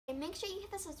make sure you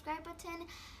hit the subscribe button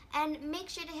and make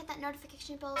sure to hit that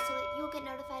notification bell so that you'll get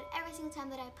notified every single time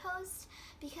that I post,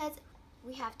 because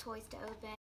we have toys to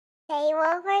open. Say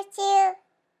one for two.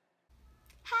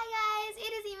 Hi guys,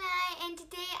 it is Imai, and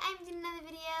today I'm doing another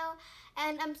video,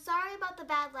 and I'm sorry about the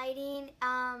bad lighting.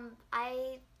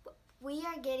 We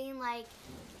are getting like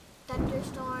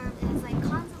thunderstorms, and it's like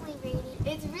constantly raining.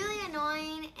 It's really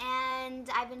annoying, and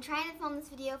I've been trying to film this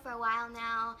video for a while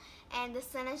now, and the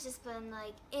sun has just been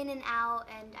like in and out,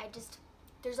 and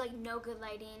there's like no good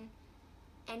lighting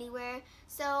anywhere.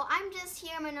 So I'm just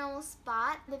here in my normal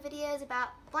spot. The video is about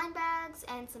blind bags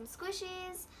and some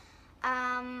squishies.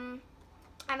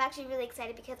 I'm actually really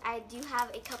excited because I do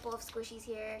have a couple of squishies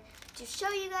here to show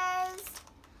you guys.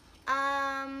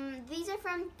 These are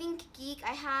from Think Geek.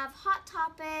 I have Hot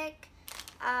Topic,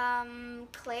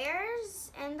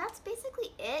 Claire's, and that's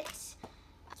basically it.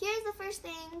 Here's the first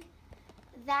thing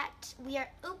that we are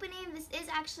opening. This is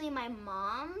actually my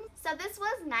mom's. So this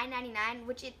was $9.99,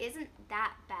 which it isn't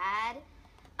that bad.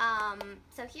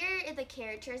 So here are the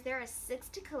characters. There are 6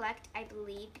 to collect, I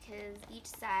believe, because each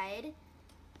side.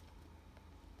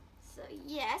 So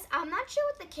yes, I'm not sure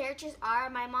what the characters are.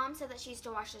 My mom said that she used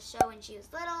to watch the show when she was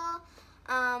little,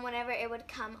 whenever it would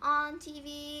come on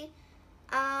TV.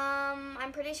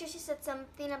 I'm pretty sure she said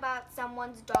something about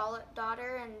someone's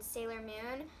daughter and Sailor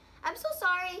Moon. I'm so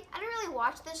sorry, I didn't really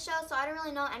watch this show, so I don't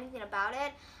really know anything about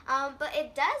it. But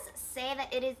it does say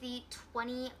that it is the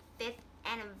 25th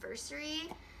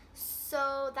anniversary,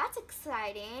 so that's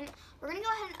exciting. We're gonna go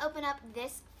ahead and open up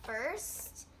this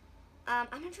first. I'm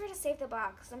gonna try to save the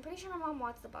box. I'm pretty sure my mom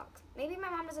wants the box. Maybe my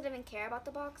mom doesn't even care about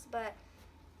the box, but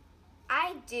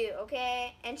I do,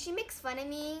 okay? And she makes fun of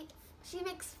me. She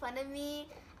makes fun of me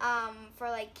for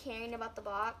like caring about the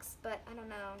box, but I don't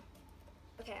know.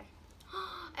 Okay.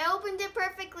 I opened it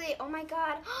perfectly. Oh my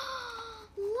god.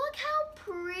 Look how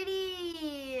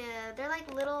pretty. They're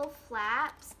like little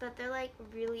flaps, but they're like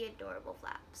really adorable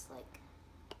flaps. Like,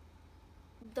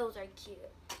 those are cute.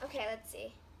 Okay, let's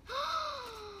see.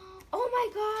 Oh my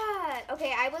god!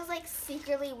 Okay, I was like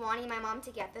secretly wanting my mom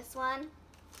to get this one.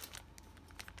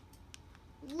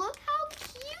 Look how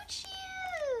cute she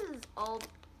is! Oh,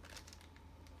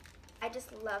 I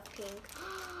just love pink.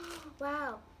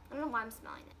 Wow, I don't know why I'm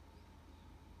smelling it.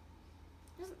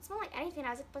 It doesn't smell like anything.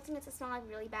 I was expecting it to smell like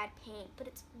really bad paint, but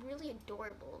it's really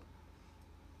adorable.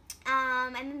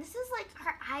 And then this is like,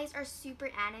 her eyes are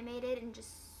super animated and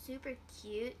just super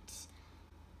cute.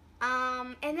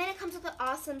 And then it comes with an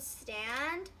awesome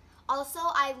stand. Also,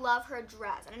 I love her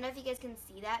dress. I don't know if you guys can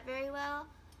see that very well,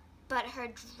 but her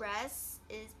dress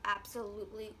is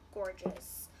absolutely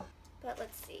gorgeous. But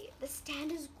let's see. The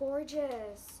stand is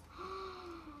gorgeous.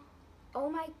 Oh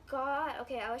my god.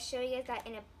 Okay, I will show you guys that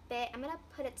in a bit. I'm going to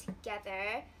put it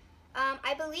together.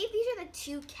 I believe these are the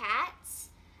 2 cats.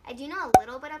 I do know a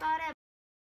little bit about it.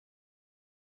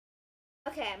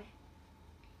 Okay.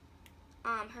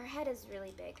 Her head is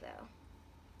really big though,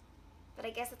 but I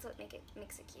guess that's what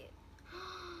makes it cute.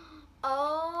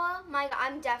 Oh my god,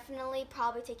 I'm definitely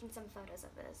probably taking some photos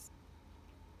of this.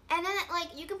 And then like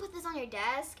you can put this on your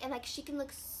desk and like she can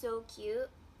look so cute.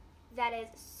 That is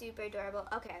super adorable.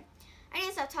 Okay, I need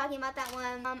to stop talking about that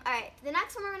one. Alright, the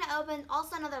next one we're gonna open,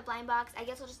 also another blind box. I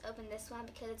guess we'll just open this one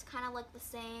because it's kind of like the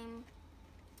same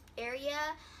area.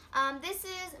 This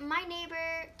is My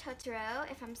Neighbor Totoro,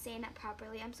 if I'm saying that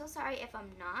properly. I'm so sorry if I'm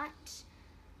not.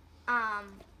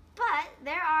 But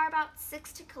there are about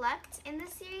 6 to collect in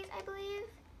this series, I believe.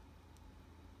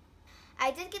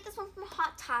 I did get this one from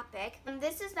Hot Topic.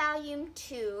 This is volume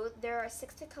 2. There are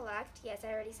 6 to collect. Yes,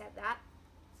 I already said that.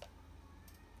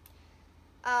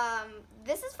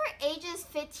 This is for ages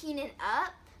 15 and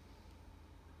up.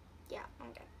 Yeah,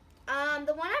 okay.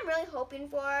 The one I'm really hoping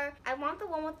for, I want the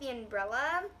one with the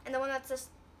umbrella and the one that's just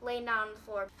laying down on the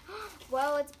floor.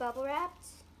 Well, it's bubble wrapped.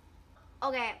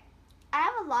 Okay, I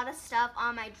have a lot of stuff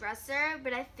on my dresser,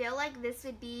 but I feel like this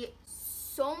would be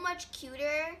so much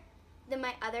cuter than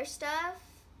my other stuff.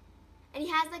 And he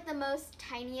has like the most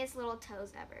tiniest little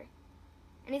toes ever.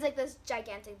 And he's like this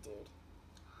gigantic dude.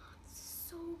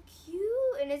 So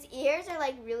cute. And his ears are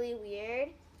like really weird.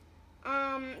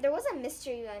 There was a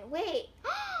mystery one. Wait.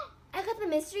 I got the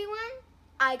mystery one?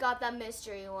 I got the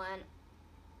mystery one.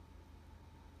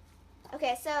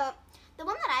 Okay, so the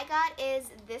one that I got is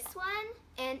this one,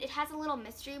 and it has a little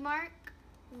mystery mark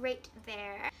right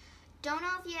there. Don't know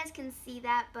if you guys can see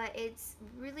that, but it's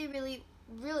really, really,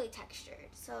 really textured.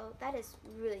 So that is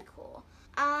really cool.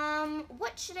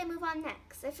 What should I move on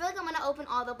next? I feel like I'm gonna open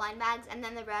all the blind bags, and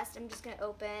then the rest I'm just gonna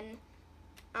open.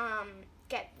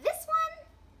 Get this one.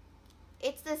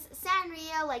 It's this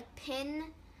Sanrio like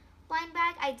pin blind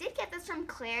bag. I did get this from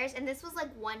Claire's, and this was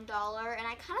like $1, and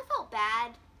I kind of felt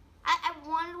bad. I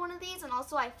wanted one of these, and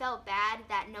also I felt bad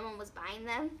that no one was buying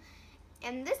them.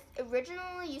 And this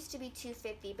originally used to be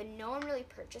 $2.50, but no one really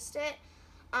purchased it.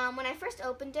 When I first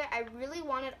opened it, I really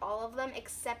wanted all of them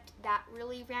except that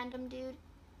really random dude.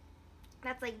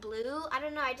 That's like blue. I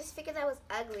don't know, I just figured that was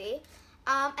ugly.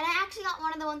 And I actually got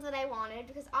one of the ones that I wanted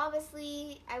because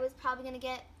obviously I was probably going to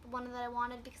get one that I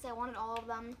wanted because I wanted all of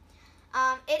them.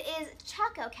 It is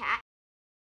Chococat.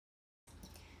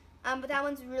 But that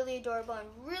one's really adorable and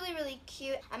really, really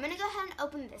cute. I'm going to go ahead and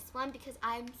open this one because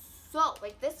I'm so,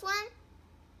 like this one,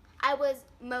 I was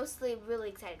mostly really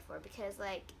excited for because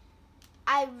like,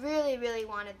 I really, really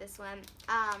wanted this one.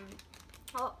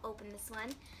 I'll open this one.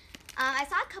 I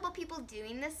saw a couple people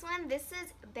doing this one. This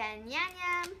is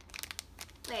Bananya.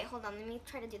 Wait, hold on. Let me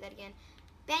try to do that again.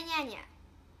 Bananya.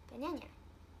 Bananya.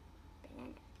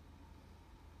 Bananya.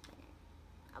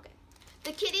 Okay.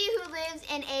 The kitty who lives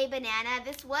in a banana.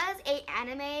 This was a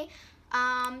anime.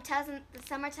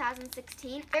 Summer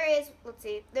 2016. There is, let's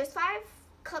see. There's 5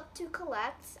 to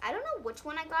collect. I don't know which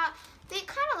one I got. They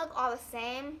kind of look all the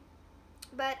same,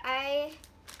 but I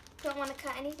don't want to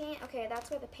cut anything. Okay,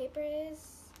 that's where the paper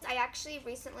is. I actually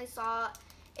recently saw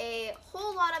a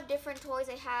whole lot of different toys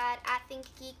I had at Think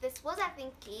Geek. This was at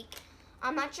Think Geek.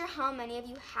 I'm not sure how many of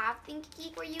you have Think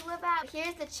Geek where you live at.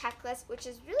 Here's the checklist, which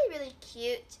is really, really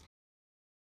cute.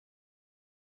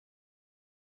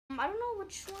 I don't know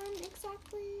which one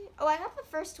exactly. Oh, I got the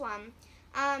first one.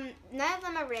 None of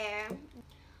them are rare.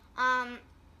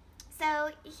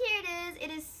 So here it is. It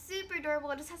is super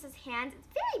adorable. It just has his hands.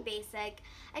 It's very basic.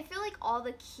 I feel like all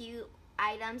the cute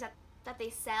items that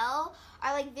they sell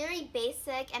are like very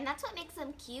basic, and that's what makes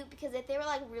them cute, because if they were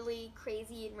like really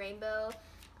crazy and rainbow,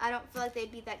 I don't feel like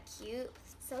they'd be that cute.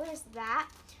 So there's that.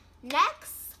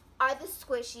 Next are the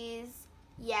Squishies.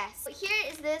 Yes. So here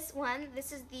is this one.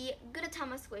 This is the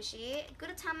Gudetama squishy.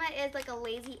 Gudetama is like a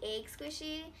lazy egg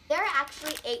squishy. There are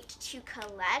actually 8 to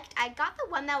collect. I got the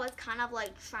one that was kind of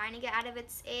like trying to get out of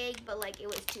its egg, but like it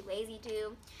was too lazy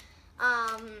to.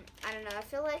 I don't know. I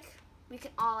feel like we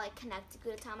can all like connect to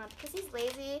Gudetama because he's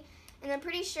lazy, and I'm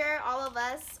pretty sure all of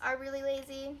us are really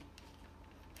lazy.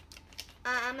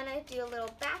 I'm gonna do a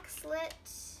little back slit.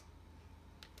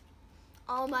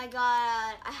 Oh my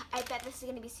god, I bet this is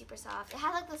gonna be super soft. It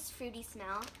has like this fruity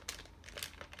smell.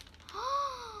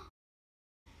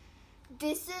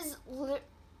 This is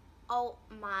oh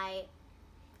my,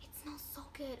 it smells so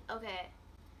good. Okay,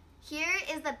 here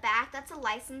is the back. That's a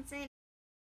licensing.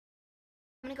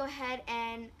 I'm gonna go ahead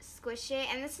and squish it,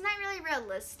 and this is not really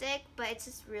realistic, but it's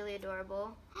just really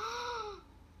adorable.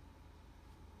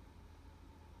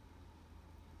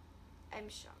 I'm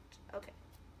shocked. Okay.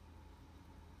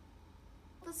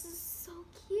 This is so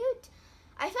cute.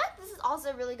 I feel like this is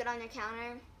also really good on your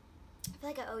counter. I feel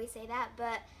like I always say that,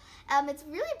 but it's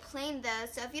really plain though,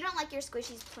 so if you don't like your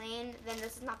squishies plain, then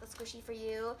this is not the squishy for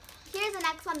you. Here's the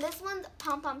next one. This one's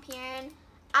Pom Pom Piran.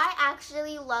 I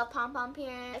actually love Pom Pom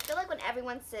Piran. I feel like when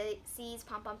everyone sees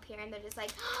Pom Pom Piran, they're just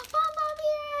like, Pom Pom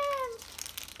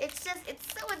Piran!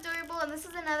 It's so adorable, and this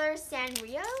is another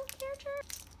Sanrio character.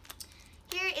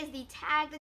 Here is the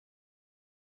tag.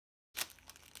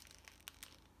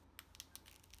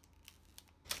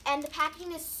 And the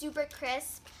packaging is super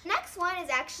crisp. Next one is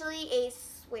actually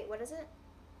wait, what is it?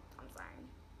 I'm sorry.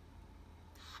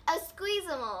 A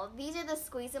Squeezamal. These are the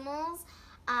Squeezamals.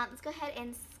 Let's go ahead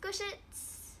and squish it.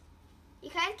 You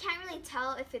guys can't really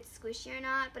tell if it's squishy or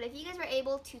not, but if you guys were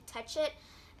able to touch it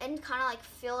and kind of like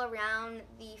feel around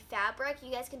the fabric,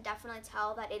 you guys can definitely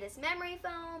tell that it is memory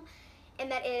foam and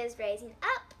that it is raising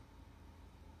up.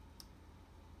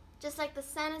 Just like the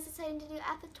sun is deciding to do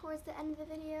towards the end of the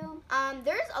video.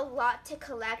 There's a lot to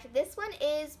collect. This one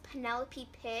is Penelope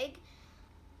Pig.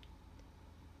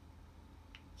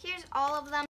 Here's all of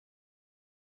them.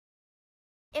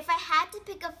 If I had to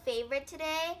pick a favorite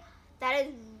today,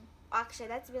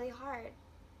 that's really hard.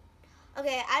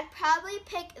 Okay, I'd probably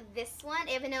pick this one,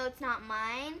 even though it's not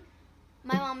mine.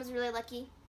 My mom was really lucky.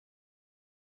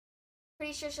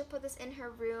 Pretty sure she'll put this in her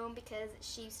room because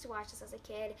she used to watch this as a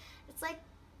kid. It's like,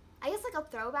 I guess like a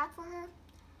throwback for her.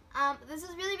 This is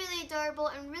really, really adorable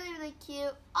and really, really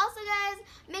cute. Also guys,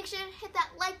 make sure to hit that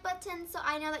like button so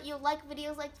I know that you like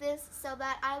videos like this, so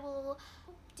that I will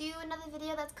do another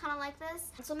video that's kind of like this.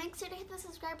 So make sure to hit the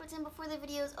subscribe button before the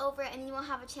video is over and you won't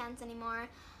have a chance anymore.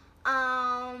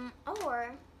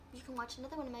 Or you can watch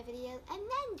another one of my videos and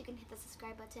then you can hit the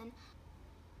subscribe button.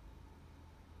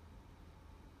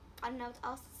 I don't know what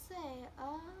else to say.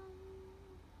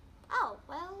 Oh,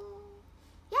 well,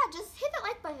 yeah, just hit that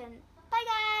like button. Bye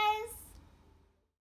guys!